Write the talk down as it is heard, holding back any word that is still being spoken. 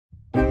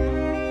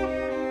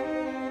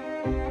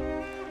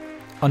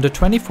On the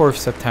 24th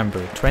September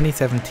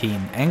 2017,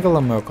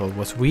 Angela Merkel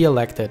was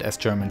re-elected as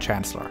German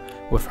Chancellor,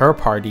 with her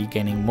party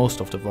gaining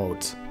most of the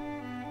votes.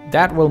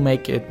 That will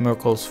make it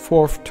Merkel's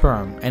fourth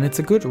term, and it's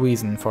a good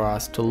reason for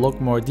us to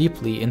look more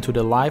deeply into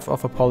the life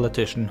of a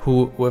politician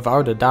who,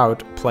 without a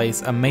doubt,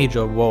 plays a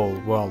major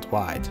role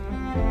worldwide.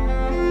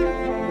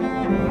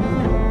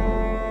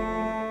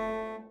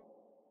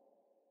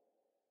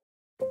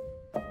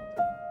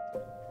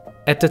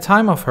 At the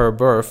time of her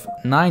birth,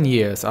 9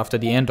 years after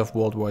the end of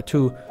World War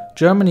II,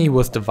 Germany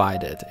was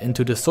divided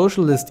into the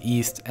socialist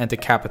East and the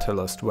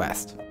capitalist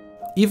West.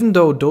 Even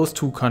though those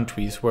two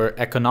countries were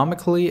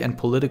economically and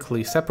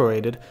politically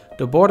separated,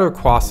 the border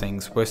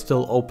crossings were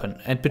still open,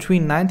 and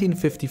between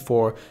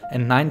 1954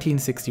 and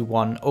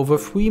 1961 over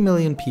 3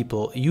 million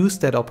people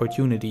used that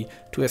opportunity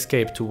to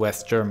escape to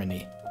West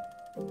Germany.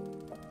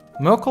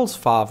 Merkel's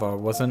father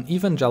was an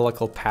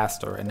evangelical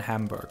pastor in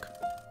Hamburg.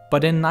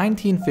 But in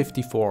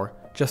 1954,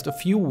 just a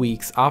few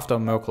weeks after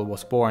Merkel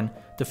was born,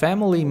 the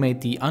family made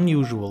the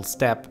unusual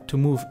step to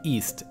move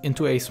east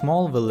into a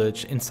small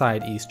village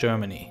inside East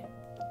Germany.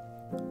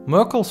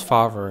 Merkel's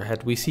father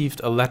had received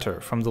a letter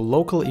from the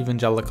local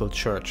evangelical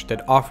church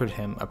that offered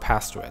him a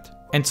pastorate,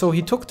 and so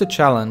he took the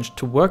challenge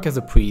to work as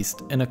a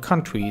priest in a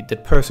country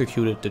that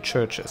persecuted the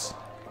churches.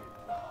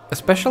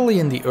 Especially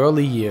in the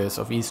early years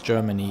of East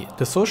Germany,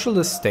 the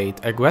socialist state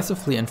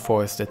aggressively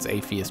enforced its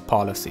atheist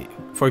policy,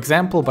 for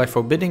example by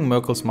forbidding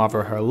Merkel's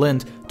mother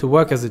Herlind to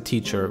work as a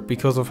teacher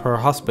because of her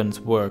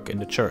husband's work in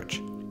the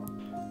church.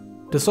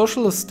 The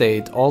socialist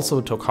state also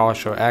took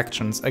harsher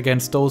actions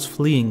against those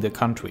fleeing the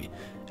country,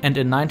 and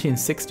in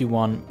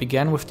 1961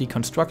 began with the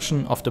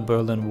construction of the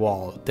Berlin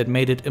Wall that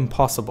made it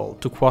impossible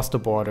to cross the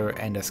border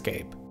and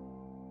escape.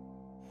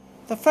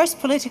 The first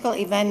political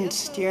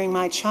event during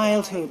my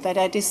childhood that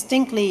I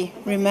distinctly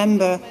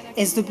remember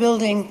is the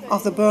building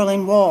of the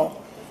Berlin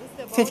Wall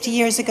 50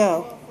 years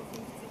ago.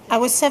 I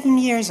was 7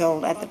 years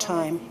old at the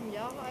time.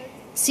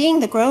 Seeing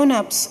the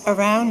grown-ups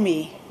around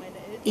me,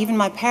 even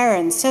my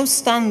parents, so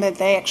stunned that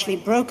they actually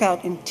broke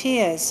out in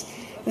tears,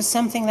 was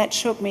something that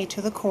shook me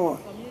to the core.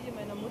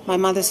 My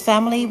mother's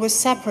family was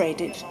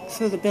separated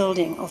through the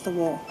building of the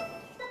wall.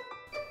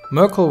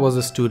 Merkel was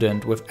a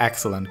student with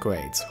excellent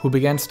grades, who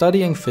began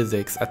studying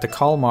physics at the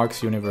Karl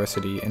Marx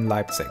University in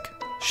Leipzig.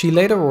 She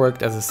later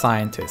worked as a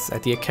scientist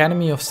at the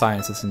Academy of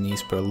Sciences in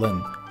East Berlin,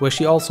 where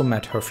she also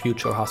met her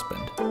future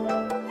husband.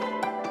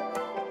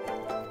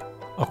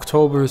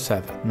 October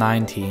 7,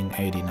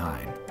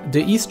 1989.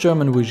 The East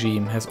German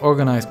regime has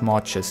organized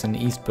marches in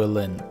East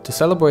Berlin to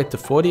celebrate the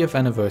 40th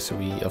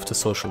anniversary of the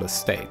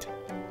socialist state.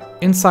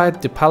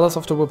 Inside the Palace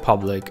of the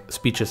Republic,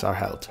 speeches are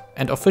held,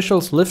 and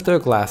officials lift their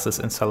glasses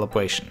in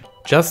celebration,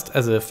 just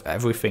as if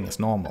everything is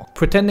normal,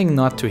 pretending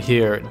not to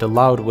hear the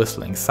loud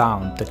whistling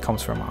sound that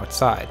comes from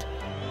outside.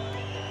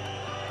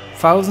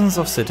 Thousands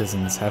of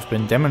citizens have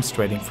been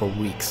demonstrating for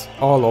weeks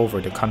all over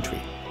the country,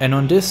 and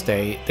on this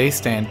day they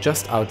stand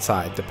just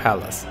outside the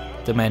palace,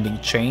 demanding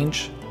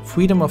change,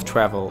 freedom of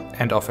travel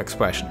and of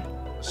expression.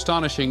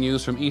 Astonishing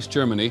news from East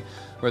Germany,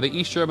 where the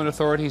East German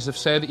authorities have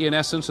said, in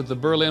essence, that the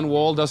Berlin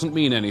Wall doesn't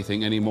mean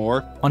anything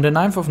anymore. On the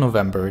 9th of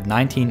November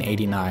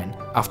 1989,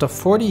 after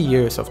 40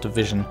 years of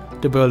division,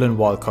 the Berlin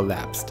Wall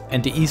collapsed,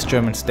 and the East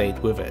German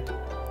state with it.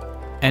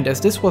 And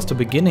as this was the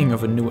beginning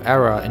of a new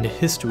era in the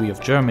history of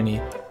Germany,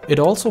 it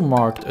also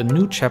marked a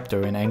new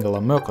chapter in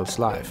Angela Merkel's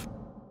life.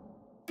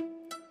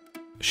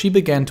 She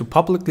began to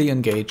publicly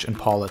engage in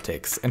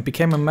politics and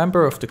became a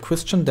member of the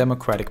Christian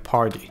Democratic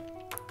Party.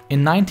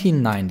 In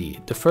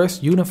 1990, the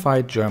first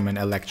unified German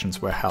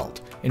elections were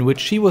held, in which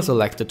she was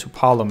elected to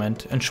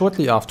parliament and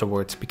shortly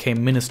afterwards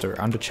became minister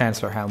under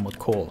Chancellor Helmut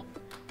Kohl.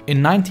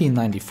 In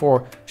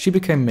 1994, she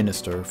became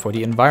minister for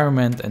the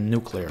environment and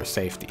nuclear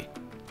safety.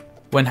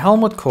 When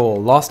Helmut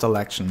Kohl lost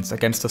elections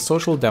against the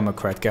Social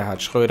Democrat Gerhard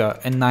Schröder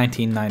in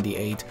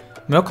 1998,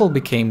 Merkel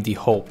became the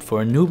hope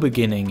for a new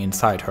beginning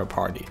inside her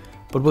party,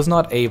 but was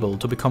not able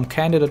to become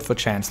candidate for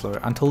Chancellor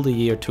until the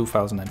year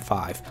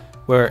 2005,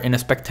 where in a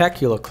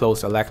spectacular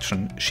close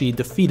election she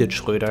defeated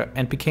Schröder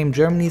and became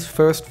Germany's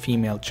first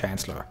female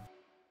Chancellor.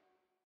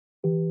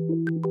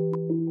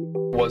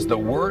 Was the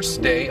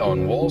worst day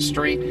on Wall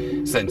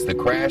Street since the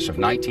crash of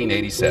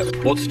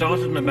 1987. What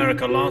started in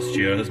America last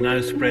year has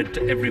now spread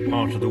to every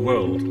part of the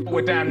world.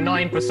 We're down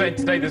 9%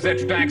 today. The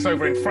Xetra DAX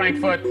over in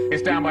Frankfurt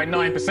is down by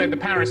 9%. The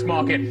Paris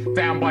market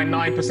down by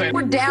 9%.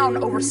 We're down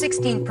over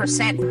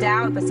 16%.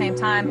 Dow at the same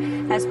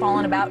time has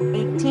fallen about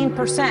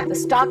 18%. The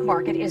stock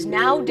market is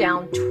now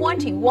down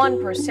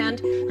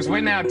 21%. Because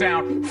we're now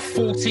down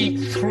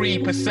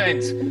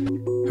 43%.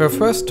 Her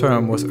first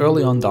term was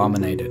early on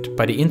dominated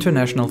by the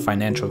international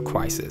financial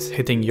crisis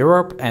hitting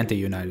Europe and the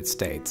United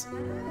States.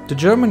 The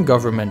German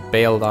government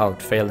bailed out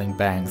failing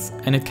banks,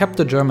 and it kept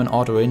the German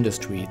auto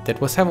industry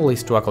that was heavily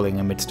struggling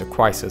amidst the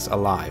crisis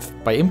alive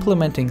by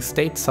implementing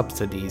state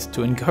subsidies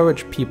to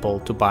encourage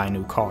people to buy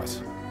new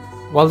cars.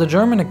 While the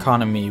German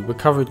economy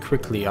recovered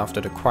quickly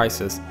after the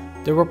crisis,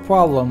 there were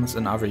problems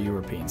in other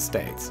European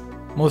states,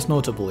 most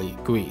notably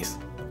Greece.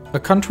 A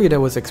country that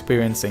was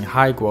experiencing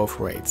high growth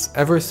rates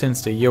ever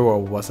since the euro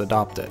was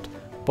adopted,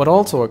 but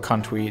also a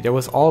country that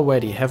was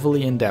already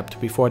heavily in debt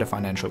before the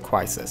financial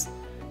crisis.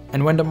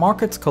 And when the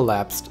markets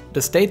collapsed,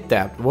 the state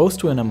debt rose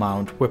to an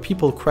amount where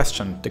people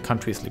questioned the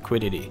country's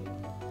liquidity.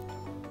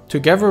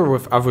 Together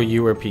with other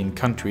European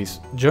countries,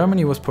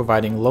 Germany was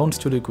providing loans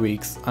to the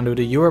Greeks under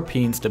the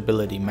European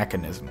Stability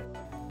Mechanism.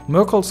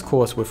 Merkel's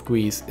course with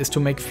Greece is to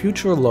make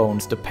future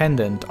loans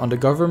dependent on the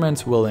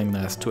government's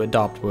willingness to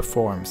adopt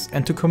reforms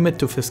and to commit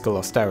to fiscal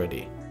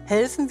austerity.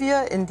 Helfen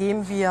wir,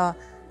 indem wir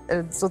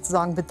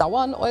sozusagen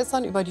Bedauern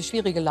äußern über die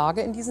schwierige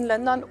Lage in diesen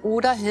Ländern,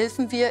 oder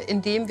helfen wir,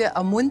 indem wir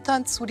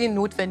ermuntern zu den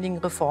notwendigen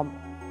Reformen?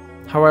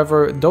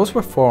 However, those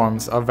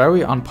reforms are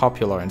very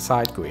unpopular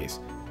inside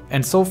Greece,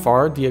 and so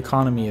far the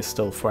economy is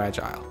still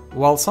fragile.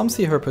 While some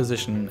see her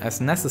position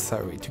as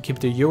necessary to keep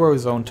the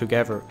Eurozone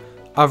together,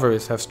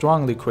 others have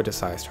strongly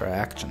criticized her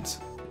actions.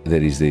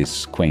 There is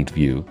this quaint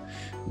view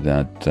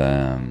that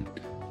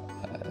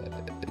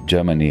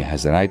Germany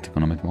has the right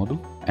economic model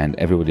and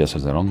everybody else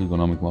has the wrong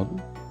economic model,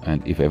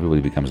 and if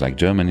everybody becomes like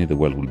Germany, the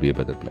world will be a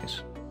better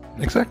place.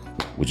 Exactly.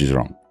 Which is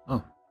wrong.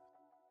 Oh.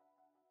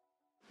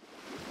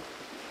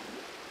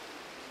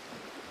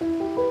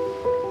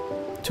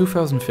 –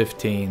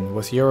 2015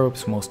 was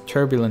Europe's most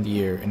turbulent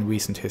year in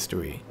recent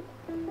history.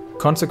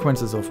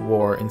 Consequences of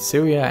war in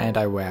Syria and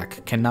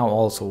Iraq can now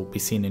also be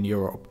seen in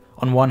Europe,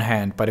 on one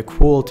hand by the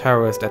cruel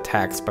terrorist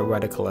attacks by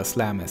radical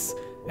Islamists,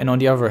 and on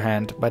the other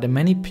hand by the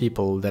many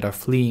people that are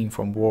fleeing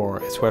from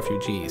war as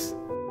refugees.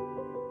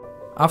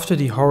 After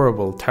the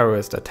horrible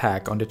terrorist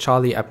attack on the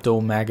Charlie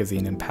Hebdo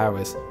magazine in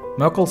Paris,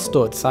 Merkel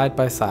stood side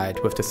by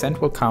side with the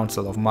Central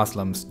Council of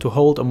Muslims to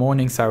hold a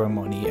mourning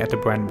ceremony at the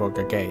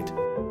Brandenburger Gate.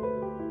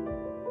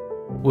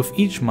 With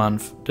each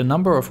month, the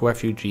number of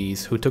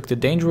refugees who took the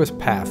dangerous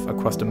path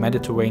across the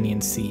Mediterranean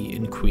Sea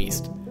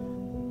increased.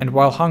 And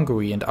while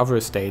Hungary and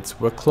other states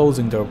were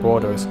closing their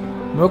borders,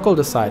 Merkel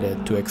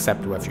decided to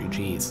accept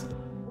refugees.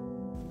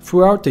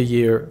 Throughout the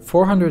year,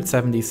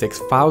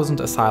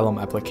 476,000 asylum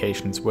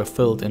applications were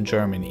filled in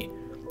Germany,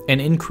 an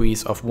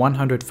increase of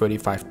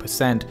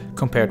 135%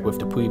 compared with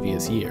the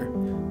previous year.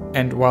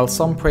 And while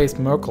some praised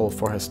Merkel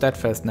for her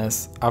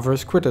steadfastness,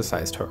 others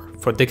criticized her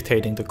for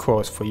dictating the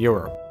course for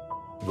Europe.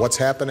 What's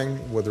happening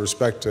with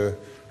respect to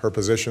her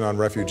position on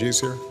refugees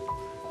here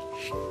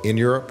in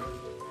Europe?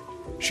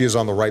 She is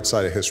on the right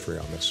side of history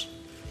on this.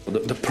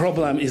 The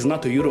problem is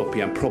not a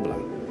European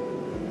problem.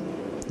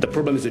 The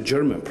problem is a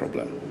German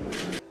problem.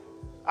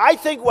 I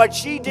think what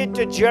she did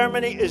to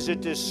Germany is a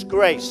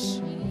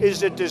disgrace.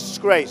 It's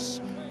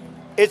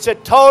a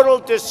total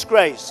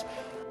disgrace.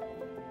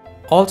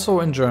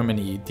 Also in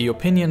Germany, the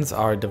opinions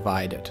are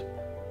divided.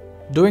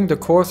 During the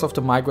course of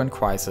the migrant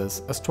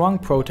crisis, a strong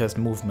protest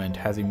movement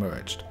has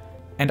emerged.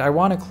 And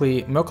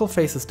ironically, Merkel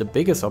faces the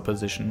biggest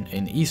opposition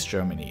in East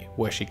Germany,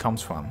 where she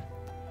comes from.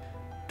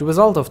 The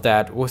result of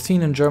that was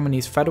seen in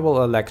Germany's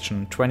federal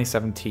election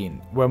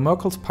 2017, where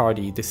Merkel's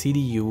party, the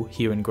CDU,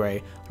 here in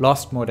grey,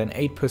 lost more than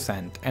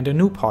 8%, and a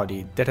new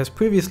party that has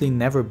previously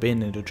never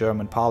been in the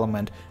German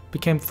parliament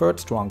became third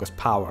strongest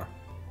power.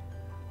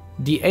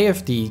 The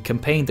AfD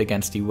campaigned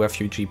against the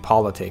refugee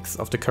politics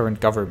of the current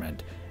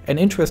government, and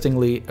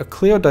interestingly, a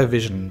clear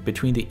division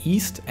between the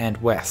East and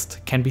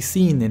West can be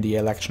seen in the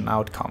election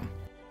outcome.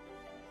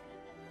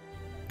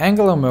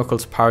 Angela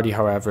Merkel's party,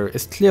 however,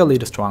 is clearly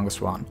the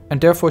strongest one,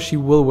 and therefore she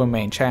will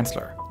remain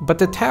Chancellor. But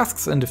the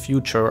tasks in the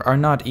future are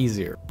not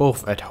easier,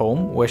 both at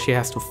home, where she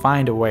has to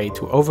find a way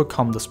to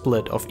overcome the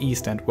split of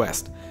East and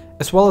West,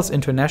 as well as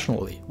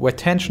internationally, where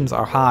tensions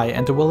are high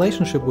and the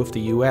relationship with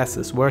the US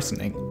is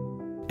worsening.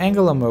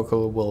 Angela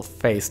Merkel will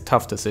face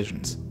tough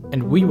decisions,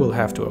 and we will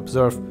have to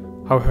observe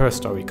how her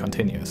story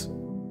continues.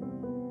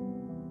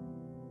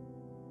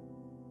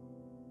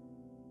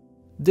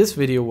 This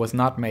video was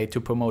not made to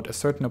promote a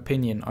certain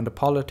opinion on the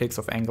politics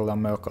of Angela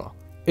Merkel.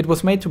 It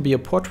was made to be a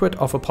portrait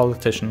of a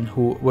politician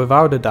who,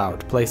 without a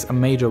doubt, plays a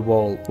major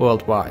role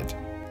worldwide.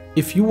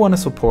 If you want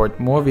to support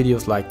more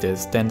videos like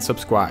this, then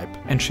subscribe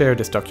and share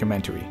this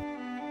documentary.